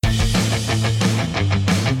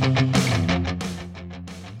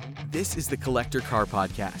This is the Collector Car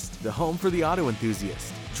Podcast, the home for the auto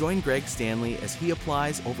enthusiast. Join Greg Stanley as he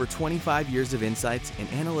applies over 25 years of insights and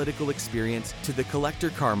analytical experience to the collector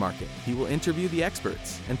car market. He will interview the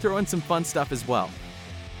experts and throw in some fun stuff as well.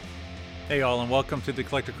 Hey all, and welcome to the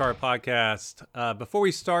Collector Car Podcast. Before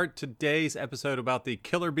we start today's episode about the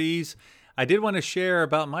Killer Bees, I did want to share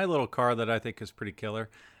about my little car that I think is pretty killer.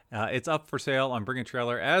 It's up for sale on Bring a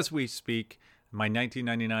Trailer as we speak, my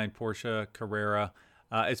 1999 Porsche Carrera.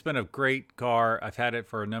 It's been a great car. I've had it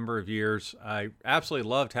for a number of years. I absolutely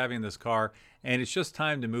loved having this car, and it's just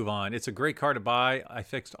time to move on. It's a great car to buy. I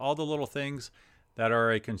fixed all the little things that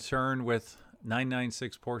are a concern with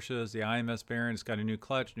 996 Porsches. The IMS bearing, it's got a new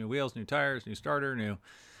clutch, new wheels, new tires, new starter, new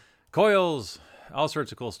coils, all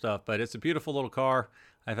sorts of cool stuff. But it's a beautiful little car.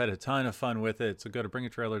 I've had a ton of fun with it. So go to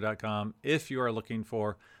bringatrailer.com if you are looking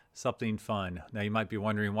for something fun. Now you might be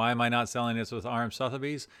wondering, why am I not selling this with RM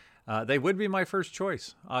Sotheby's? They would be my first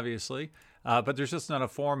choice, obviously, but there's just not a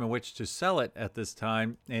forum in which to sell it at this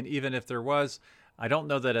time. And even if there was, I don't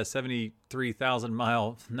know that a 73,000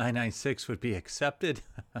 mile 996 would be accepted.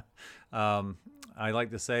 I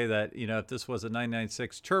like to say that, if this was a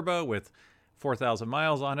 996 turbo with 4,000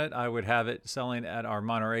 miles on it, I would have it selling at our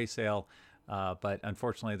Monterey sale. But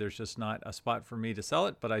unfortunately, there's just not a spot for me to sell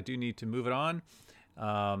it, but I do need to move it on.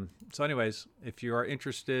 So anyways, if you are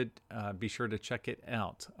interested, be sure to check it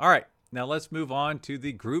out. All right, now let's move on to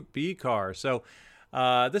the Group B car. So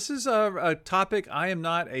this is a topic. I am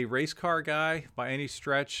not a race car guy by any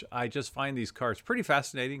stretch. I just find these cars pretty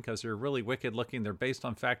fascinating because they're really wicked looking. They're based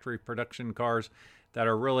on factory production cars that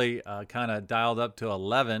are really kind of dialed up to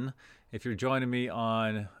 11. If you're joining me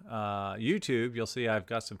on YouTube, you'll see I've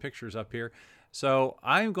got some pictures up here. So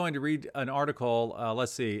I'm going to read an article,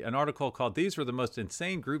 an article called "These Were the Most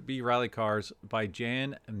Insane Group B Rally Cars" by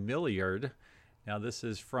Jan Milliard. Now this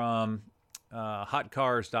is from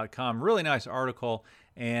hotcars.com. Really nice article,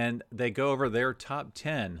 and they go over their top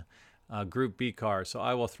 10 Group B cars. So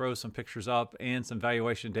I will throw some pictures up and some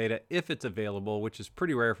valuation data if it's available, which is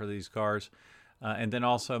pretty rare for these cars. And then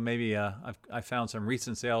also maybe I found some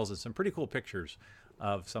recent sales and some pretty cool pictures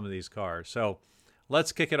of some of these cars. So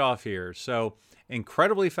let's kick it off here. So,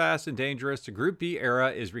 incredibly fast and dangerous, the Group B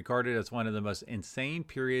era is regarded as one of the most insane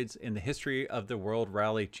periods in the history of the World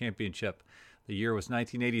Rally Championship. The year was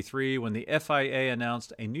 1983 when the FIA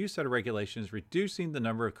announced a new set of regulations reducing the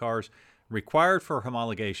number of cars required for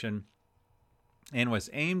homologation and was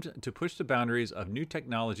aimed to push the boundaries of new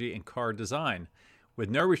technology and car design. With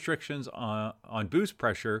no restrictions on boost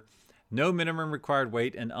pressure, no minimum required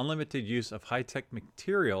weight, and unlimited use of high-tech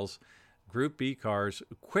materials, Group B cars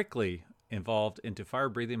quickly evolved into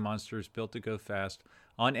fire-breathing monsters built to go fast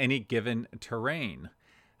on any given terrain.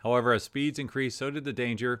 However, as speeds increased, so did the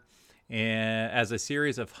danger, and as a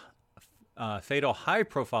series of fatal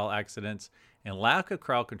high-profile accidents and lack of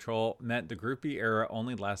crowd control meant the Group B era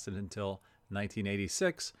only lasted until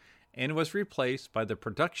 1986 and was replaced by the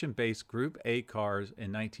production-based Group A cars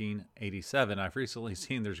in 1987. I've recently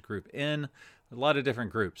seen there's Group N, a lot of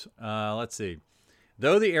different groups. Let's see.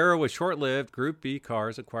 Though the era was short-lived, Group B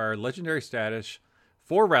cars acquired legendary status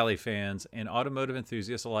for rally fans and automotive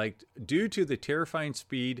enthusiasts alike due to the terrifying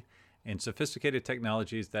speed and sophisticated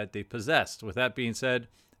technologies that they possessed. With that being said,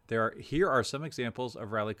 here are some examples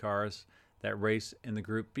of rally cars that race in the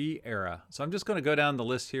Group B era. So I'm just going to go down the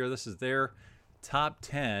list here. This is their top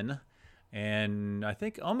 10. And I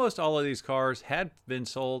think almost all of these cars had been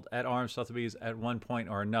sold at RM Sotheby's at one point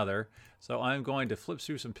or another. So I'm going to flip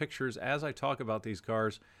through some pictures as I talk about these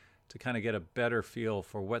cars to kind of get a better feel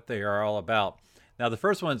for what they are all about. Now, the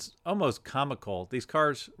first one's almost comical. These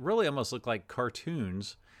cars really almost look like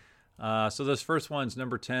cartoons. So this first one's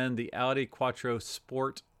number 10, the Audi Quattro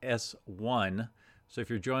Sport S1. So if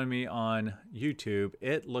you're joining me on YouTube,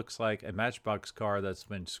 it looks like a Matchbox car that's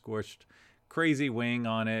been squished. Crazy wing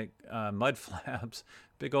on it, mud flaps,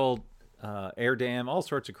 big old air dam, all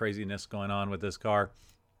sorts of craziness going on with this car.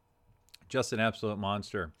 Just an absolute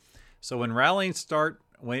monster. So when rallying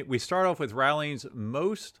we start off with rallying's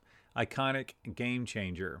most iconic game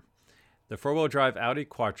changer, the four-wheel drive Audi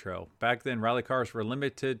Quattro. Back then, rally cars were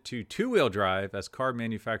limited to two-wheel drive as car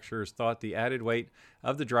manufacturers thought the added weight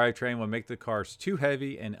of the drivetrain would make the cars too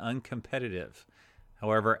heavy and uncompetitive.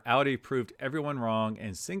 However, Audi proved everyone wrong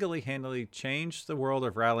and single-handedly changed the world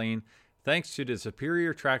of rallying thanks to the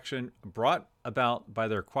superior traction brought about by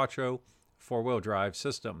their Quattro four-wheel drive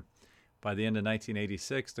system. By the end of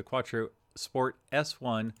 1986, the Quattro Sport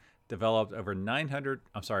S1 developed over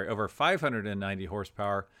 590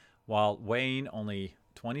 horsepower while weighing only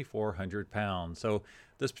 2,400 pounds. So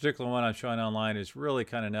this particular one I'm showing online is really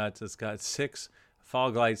kind of nuts. It's got 6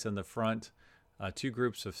 fog lights in the front 2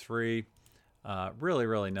 groups of 3. Really,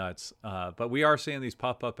 really nuts. But we are seeing these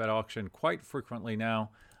pop up at auction quite frequently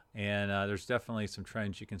now, and there's definitely some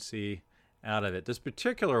trends you can see out of it. This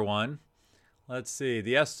particular one, let's see,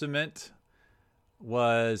 the estimate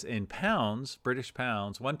was in pounds, British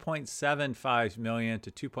pounds, 1.75 million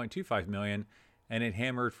to 2.25 million, and it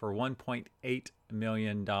hammered for $1.8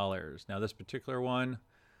 million. Now, this particular one,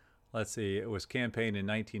 let's see, it was campaigned in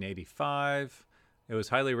 1985. It was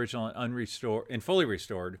highly original and fully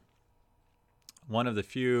restored. One of the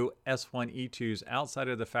few S1 E2s outside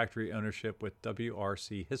of the factory ownership with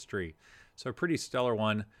WRC history. So a pretty stellar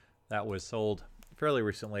one that was sold fairly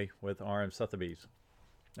recently with RM Sotheby's.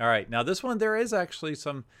 All right, now this one, there is actually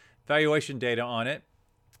some valuation data on it.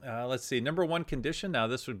 Let's see, number 1 condition, now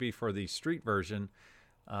this would be for the street version,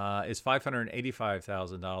 is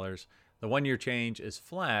 $585,000. The 1-year change is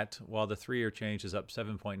flat, while the 3-year change is up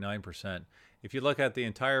 7.9%. If you look at the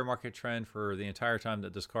entire market trend for the entire time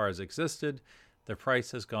that this car has existed, the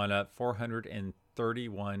price has gone up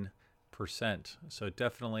 431%. So it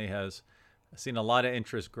definitely has seen a lot of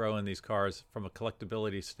interest grow in these cars from a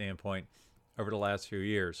collectability standpoint over the last few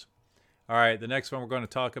years. All right, the next one we're going to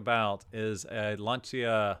talk about is a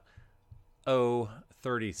Lancia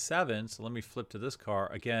 037. So let me flip to this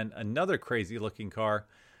car. Again, another crazy looking car.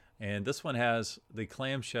 And this one has the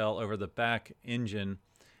clamshell over the back engine.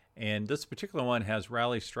 And this particular one has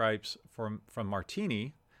rally stripes from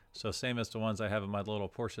Martini. So same as the ones I have in my little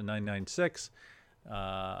Porsche 996.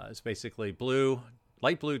 It's basically blue,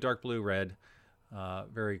 light blue, dark blue, red.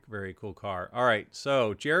 Very, very cool car. All right,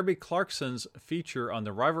 so Jeremy Clarkson's feature on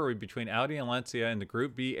the rivalry between Audi and Lancia in the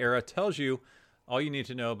Group B era tells you all you need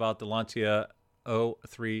to know about the Lancia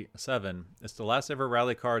 037. It's the last ever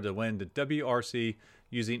rally car to win the WRC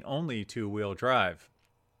using only 2-wheel drive.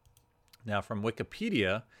 Now, from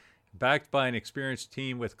Wikipedia, backed by an experienced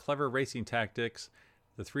team with clever racing tactics,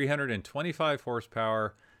 the 325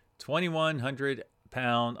 horsepower,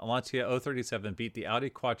 2,100-pound Lancia 037 beat the Audi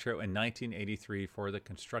Quattro in 1983 for the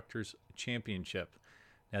Constructors' Championship.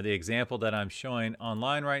 Now, the example that I'm showing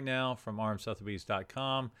online right now from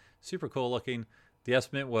rmsotheby's.com, super cool looking. The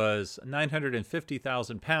estimate was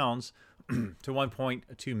 950,000 pounds to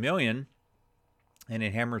 1.2 million, and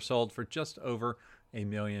it hammer sold for just over £1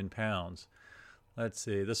 million. Let's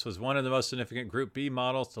see. This was one of the most significant Group B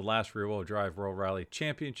models to last rear-wheel drive World Rally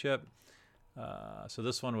Championship. So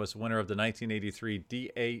this one was winner of the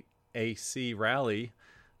 1983 DAAC Rally.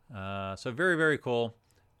 So very, very cool.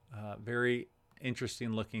 Very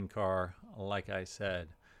interesting looking car, like I said.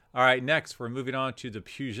 All right, next we're moving on to the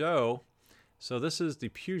Peugeot. So this is the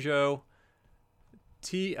Peugeot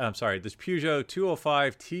this Peugeot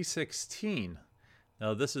 205 T16.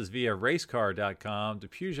 Now this is via racecar.com. The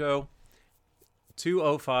Peugeot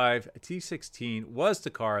 205 T16 was the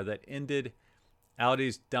car that ended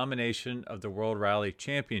Audi's domination of the World Rally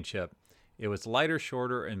Championship. It was lighter,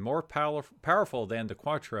 shorter, and more powerful than the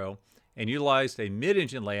Quattro, and utilized a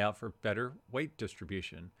mid-engine layout for better weight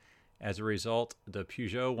distribution. As a result, the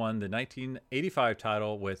Peugeot won the 1985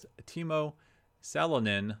 title with Timo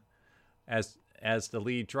Salonen as the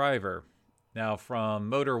lead driver. Now, from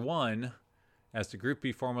Motor One, as the Group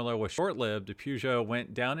B formula was short-lived, the Peugeot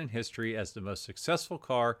went down in history as the most successful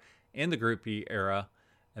car in the Group B era,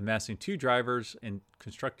 amassing 2 drivers and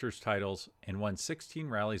constructors titles and won 16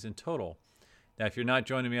 rallies in total. Now, if you're not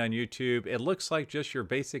joining me on YouTube, it looks like just your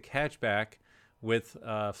basic hatchback with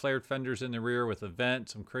flared fenders in the rear with a vent,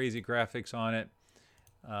 some crazy graphics on it.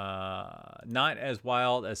 Not as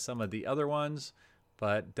wild as some of the other ones,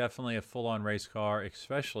 but definitely a full-on race car,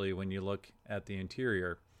 especially when you look at the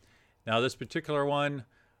interior. Now, this particular one,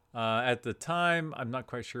 at the time, I'm not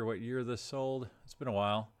quite sure what year this sold. It's been a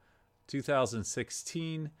while.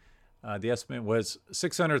 2016. The estimate was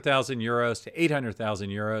 600,000 euros to 800,000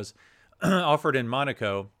 euros, offered in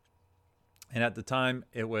Monaco. And at the time,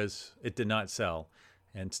 it did not sell.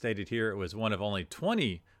 And stated here, it was one of only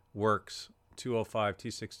 20 Works 205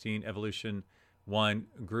 T16 Evolution 1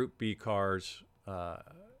 Group B cars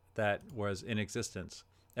that was in existence,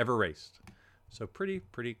 ever raced. So pretty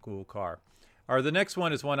cool car. All right, the next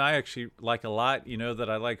one is one I actually like a lot. You know that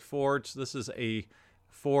I like Fords. This is a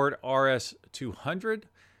Ford RS200.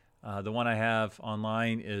 The one I have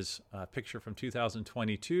online is a picture from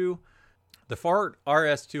 2022. The Ford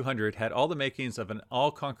RS200 had all the makings of an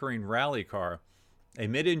all-conquering rally car, a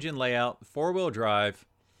mid-engine layout, 4-wheel drive,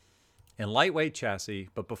 and lightweight chassis,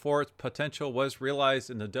 but before its potential was realized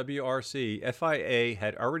in the WRC, FIA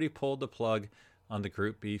had already pulled the plug on the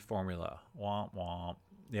Group B formula. Womp womp.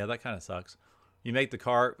 Yeah, that kind of sucks. You make the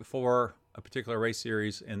car for a particular race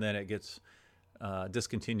series, and then it gets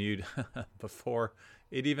discontinued before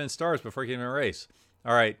it even starts, before it can even race.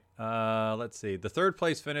 All right, let's see. The third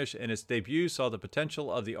place finish in its debut saw the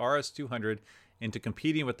potential of the RS200 into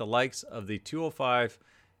competing with the likes of the 205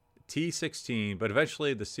 T16, but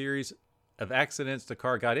eventually the series of accidents the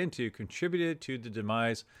car got into contributed to the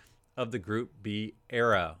demise of the Group B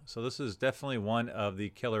era. So this is definitely one of the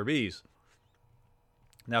killer bees.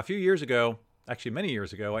 Now, a few years ago, actually many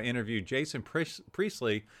years ago, I interviewed Jason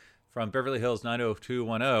Priestley from Beverly Hills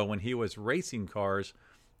 90210 when he was racing cars.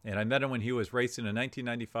 And I met him when he was racing a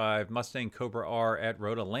 1995 Mustang Cobra R at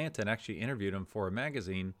Road Atlanta, and actually interviewed him for a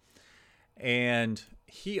magazine. And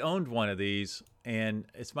he owned one of these, and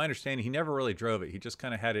it's my understanding he never really drove it. He just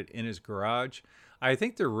kind of had it in his garage. I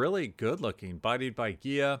think they're really good looking, bodied by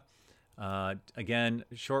Ghia. Again,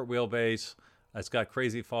 short wheelbase. It's got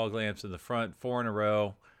crazy fog lamps in the front, 4 in a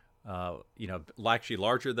row. Actually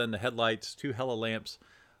larger than the headlights, 2 hella lamps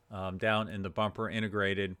down in the bumper,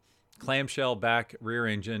 integrated. Clamshell back rear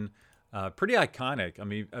engine, pretty iconic. I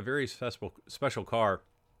mean, a very special car.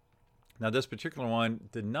 Now, this particular one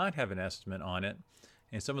did not have an estimate on it,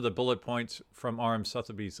 and some of the bullet points from RM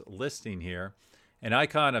Sotheby's listing here. An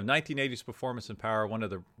icon of 1980s performance and power, one of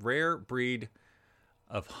the rare breed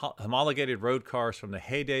of homologated road cars from the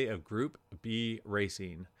heyday of Group B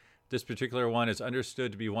racing. This particular one is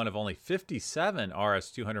understood to be one of only 57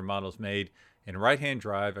 RS200 models made in right-hand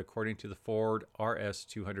drive, according to the Ford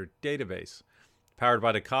RS200 database. Powered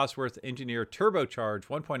by the Cosworth engineered turbocharged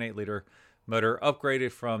 1.8-liter motor,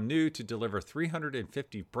 upgraded from new to deliver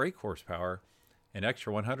 350 brake horsepower, an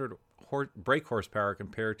extra 100 brake horsepower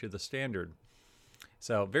compared to the standard.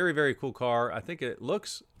 So very, very cool car. I think it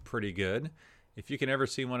looks pretty good. If you can ever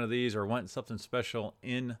see one of these or want something special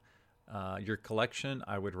in your collection,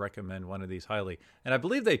 I would recommend one of these highly. And I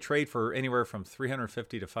believe they trade for anywhere from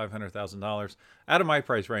 $350,000 to $500,000 out of my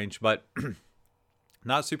price range, but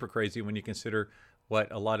not super crazy when you consider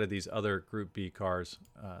what a lot of these other Group B cars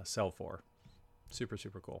sell for. Super,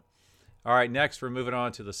 super cool. All right, next we're moving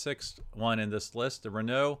on to the sixth one in this list, the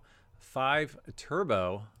Renault 5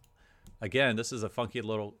 Turbo. Again, this is a funky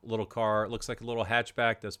little car. It looks like a little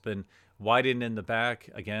hatchback that's been widened in the back.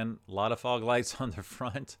 Again, a lot of fog lights on the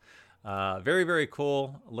front. Very, very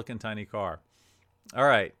cool looking tiny car. All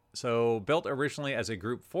right, so built originally as a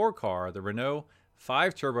Group 4 car, the Renault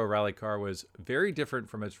 5 Turbo rally car was very different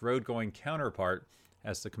from its road-going counterpart,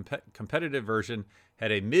 as the competitive version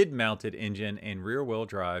had a mid-mounted engine and rear-wheel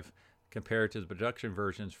drive compared to the production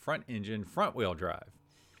version's front engine, front-wheel drive.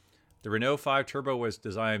 The Renault 5 Turbo was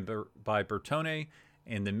designed by Bertone,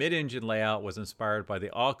 and the mid-engine layout was inspired by the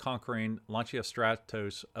all-conquering Lancia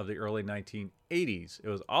Stratos of the early 1980s. It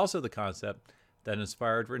was also the concept that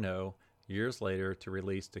inspired Renault years later to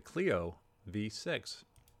release the Clio V6.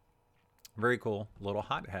 Very cool little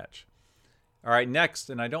hot hatch. All right, next,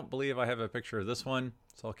 and I don't believe I have a picture of this one,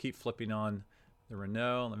 so I'll keep flipping on the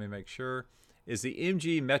Renault. Let me make sure. Is the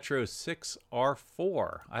MG Metro 6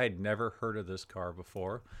 R4. I had never heard of this car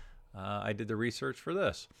before. I did the research for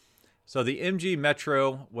this. So the MG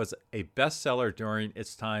Metro was a bestseller during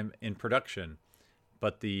its time in production,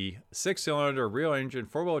 but the 6-cylinder rear-engine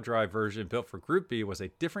 4-wheel drive version built for Group B was a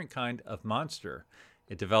different kind of monster.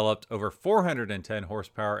 It developed over 410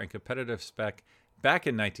 horsepower and competitive spec back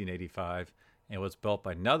in 1985 and was built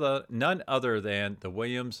by none other than the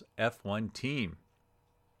Williams F1 team.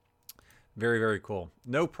 Very, very cool.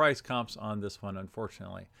 No price comps on this one,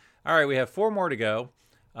 unfortunately. All right, we have 4 more to go.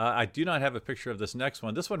 I do not have a picture of this next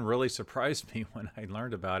one. This one really surprised me when I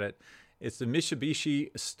learned about it. It's the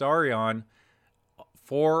Mitsubishi Starion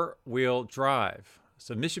 4-wheel drive.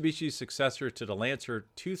 So Mitsubishi's successor to the Lancer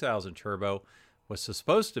 2000 Turbo was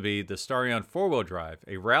supposed to be the Starion 4-wheel drive,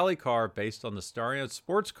 a rally car based on the Starion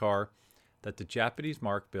sports car that the Japanese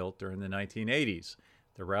marque built during the 1980s.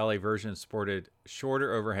 The rally version sported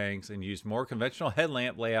shorter overhangs and used more conventional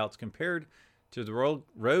headlamp layouts compared to the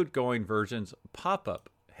road-going version's pop-up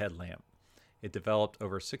headlamp. It developed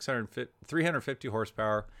over 350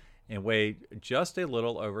 horsepower and weighed just a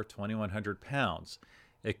little over 2,100 pounds.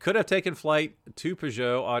 It could have taken flight to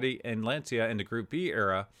Peugeot, Audi, and Lancia in the Group B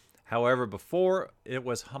era. However, before it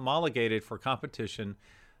was homologated for competition,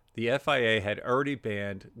 the FIA had already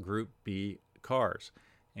banned Group B cars,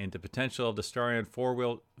 and the potential of the Starion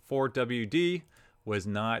 4WD was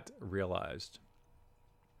not realized.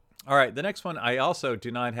 All right, the next one, I also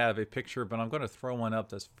do not have a picture, but I'm going to throw one up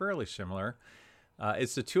that's fairly similar.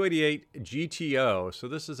 It's the 288 GTO. So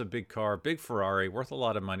this is a big car, big Ferrari, worth a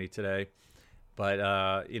lot of money today. But,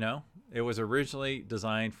 it was originally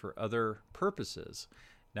designed for other purposes.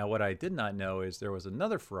 Now, what I did not know is there was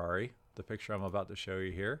another Ferrari, the picture I'm about to show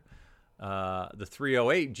you here, the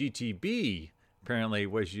 308 GTB, apparently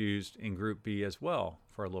was used in Group B as well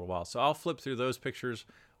for a little while. So I'll flip through those pictures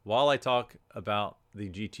while I talk about the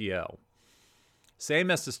GTO.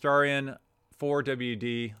 Same as the Starion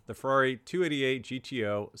 4WD, the Ferrari 288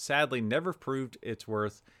 GTO sadly never proved its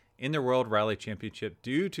worth in the World Rally Championship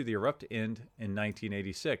due to the abrupt end in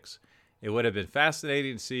 1986. It would have been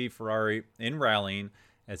fascinating to see Ferrari in rallying,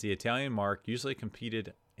 as the Italian marque usually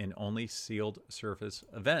competed in only sealed surface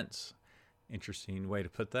events. Interesting way to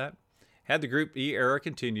put that. Had the Group E era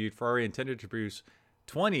continued, Ferrari intended to produce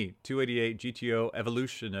 20 288 GTO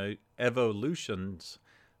evolutions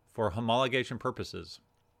for homologation purposes.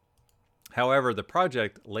 However, the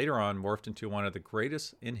project later on morphed into one of the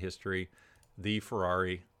greatest in history, the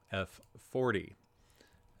Ferrari F40.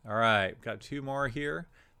 All right, got two more here.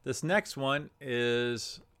 This next one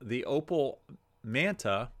is the Opel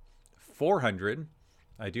Manta 400.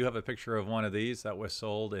 I do have a picture of one of these that was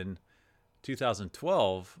sold in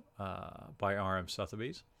 2012 by RM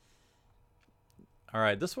Sotheby's. All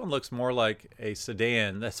right, this one looks more like a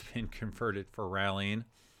sedan that's been converted for rallying.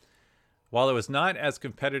 While it was not as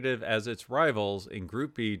competitive as its rivals in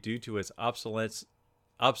Group B due to its obsolete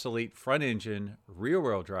front-engine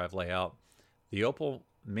rear-wheel drive layout, the Opel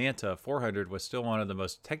Manta 400 was still one of the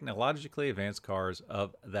most technologically advanced cars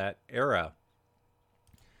of that era.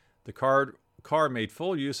 The car made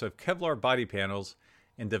full use of Kevlar body panels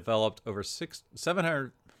and developed over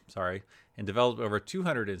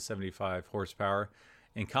 275 horsepower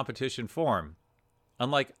in competition form.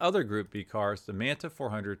 Unlike other Group B cars, the Manta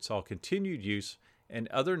 400 saw continued use in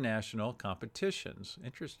other national competitions.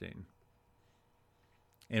 Interesting.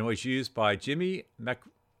 And was used by Jimmy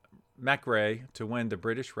McRae to win the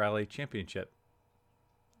British Rally Championship.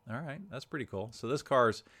 All right, that's pretty cool. So this car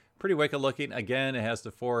is pretty wicked looking. Again, it has the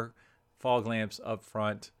 4 fog lamps up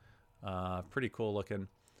front. Pretty cool looking.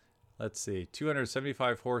 Let's see,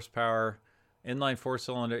 275 horsepower, inline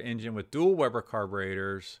 4-cylinder engine with dual Weber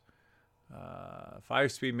carburetors,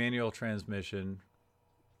 5-speed manual transmission.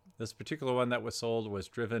 This particular one that was sold was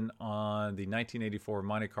driven on the 1984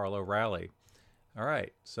 Monte Carlo Rally. All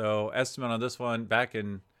right, so estimate on this one back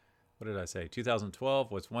in,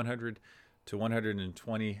 2012 was 100 to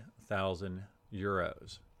 120,000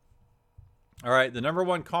 euros. All right, the number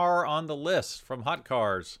one car on the list from Hot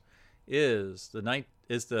Cars is the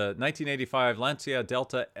 1985 Lancia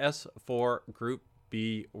Delta S4 Group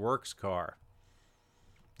B works car.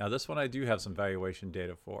 Now, this one I do have some valuation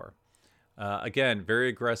data for. Again, very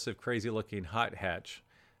aggressive, crazy-looking hot hatch.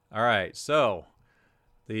 All right, so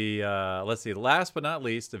let's see. Last but not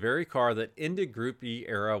least, the very car that ended Group E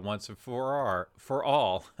era once and for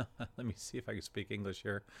all. Let me see if I can speak English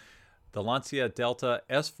here. The Lancia Delta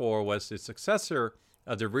S4 was the successor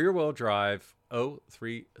of the rear-wheel drive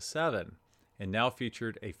 037 and now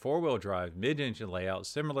featured a four-wheel drive mid-engine layout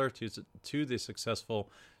similar to the successful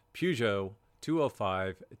Peugeot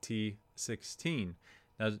 205 T16.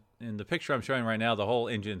 Now, in the picture I'm showing right now, the whole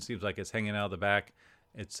engine seems like it's hanging out of the back.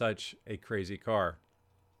 It's such a crazy car.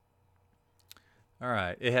 All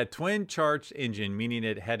right. It had twin-charged engine, meaning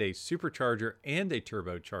it had a supercharger and a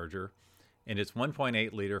turbocharger in its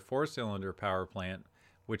 1.8-liter four-cylinder power plant,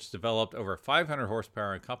 which developed over 500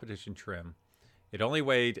 horsepower in competition trim. It only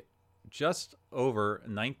weighed just over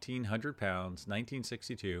 1,900 pounds,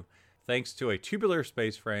 1962, thanks to a tubular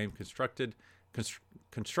space frame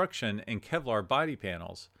construction and Kevlar body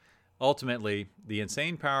panels. Ultimately, the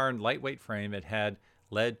insane power and lightweight frame it had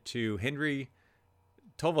led to Henry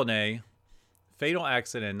Tovolnay's fatal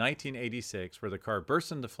accident in 1986, where the car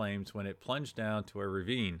burst into flames when it plunged down to a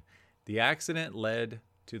ravine. The accident led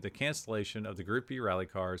to the cancellation of the Group B rally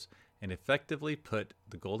cars and effectively put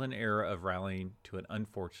the golden era of rallying to an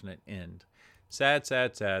unfortunate end. Sad,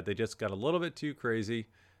 sad, sad. They just got a little bit too crazy,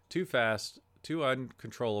 too fast, too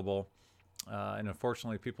uncontrollable, and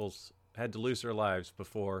unfortunately people had to lose their lives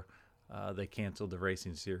before they canceled the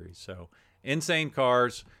racing series. So insane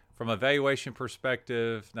cars. From a valuation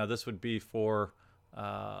perspective, now this would be for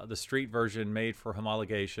the street version made for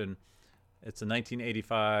homologation. It's a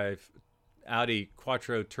 1985 Audi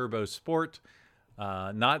Quattro Turbo Sport,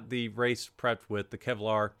 not the race prepped with the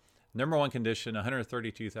Kevlar. Number one condition,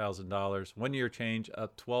 $132,000. 1 year change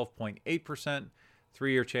up 12.8%.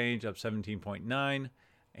 3 year change up 17.9%.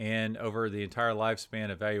 And over the entire lifespan,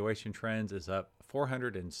 evaluation trends is up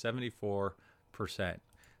 474%.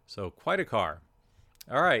 So quite a car.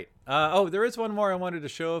 All right. There is one more I wanted to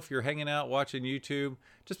show if you're hanging out watching YouTube,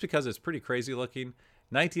 just because it's pretty crazy looking.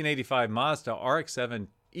 1985 Mazda RX-7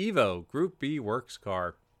 Evo Group B works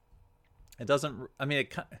car. It doesn't,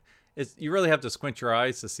 you really have to squint your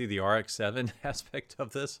eyes to see the RX-7 aspect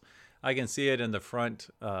of this. I can see it in the front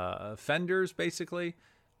fenders, basically.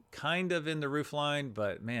 kind of in the roof line,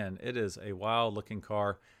 but man, it is a wild looking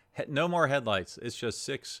car. No more headlights. It's just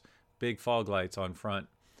 6 big fog lights on front.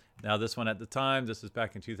 Now this one at the time, this is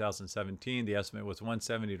back in 2017, the estimate was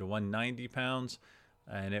 170 to 190 pounds,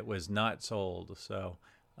 and it was not sold. So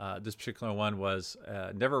this particular one was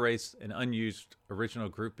never raced, an unused original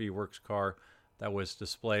Group B works car that was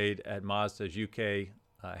displayed at Mazda's UK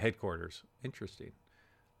headquarters. Interesting.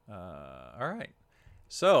 All right.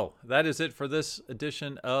 So that is it for this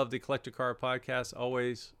edition of the Collector Car Podcast.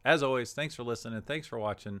 As always, thanks for listening. Thanks for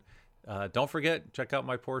watching. Don't forget, check out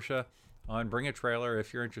my Porsche on Bring a Trailer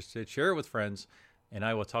if you're interested. Share it with friends, and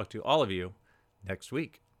I will talk to all of you next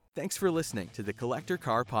week. Thanks for listening to the Collector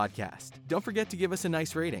Car Podcast. Don't forget to give us a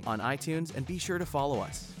nice rating on iTunes and be sure to follow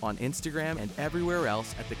us on Instagram and everywhere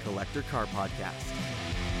else at the Collector Car Podcast.